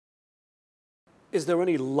Is there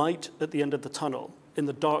any light at the end of the tunnel in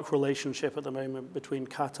the dark relationship at the moment between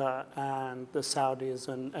Qatar and the Saudis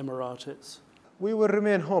and Emiratis? We will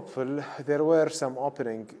remain hopeful. There were some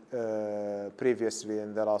opening previously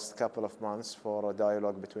in the last couple of months for a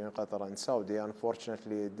dialogue between Qatar and Saudi.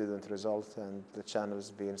 Unfortunately, it didn't result and the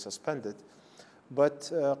channels being suspended. But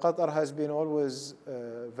Qatar has been always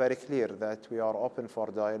very clear that we are open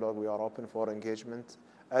for dialogue, we are open for engagement,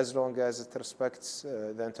 as long as it respects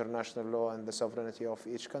the international law and the sovereignty of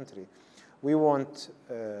each country. We want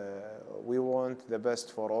the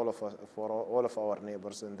best for all of us, for all of our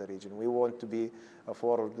neighbors in the region. We want to be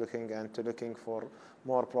forward-looking and to looking for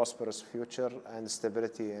more prosperous future and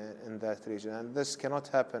stability in that region. And this cannot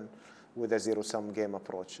happen with a zero-sum game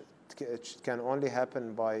approach. It can only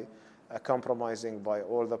happen by compromising by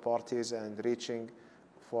all the parties and reaching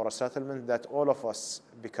for a settlement that all of us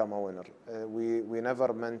become a winner. We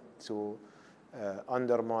never meant to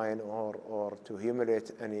undermine or to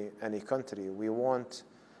humiliate any country. We want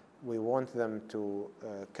them to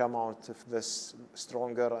come out of this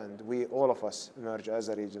stronger, and all of us emerge as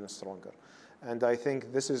a region stronger. And I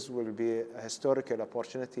think this will be a historical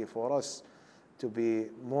opportunity for us to be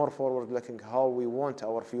more forward-looking, how we want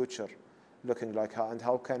our future looking like, and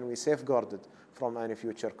how can we safeguard it from any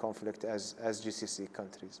future conflict as GCC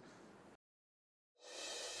countries.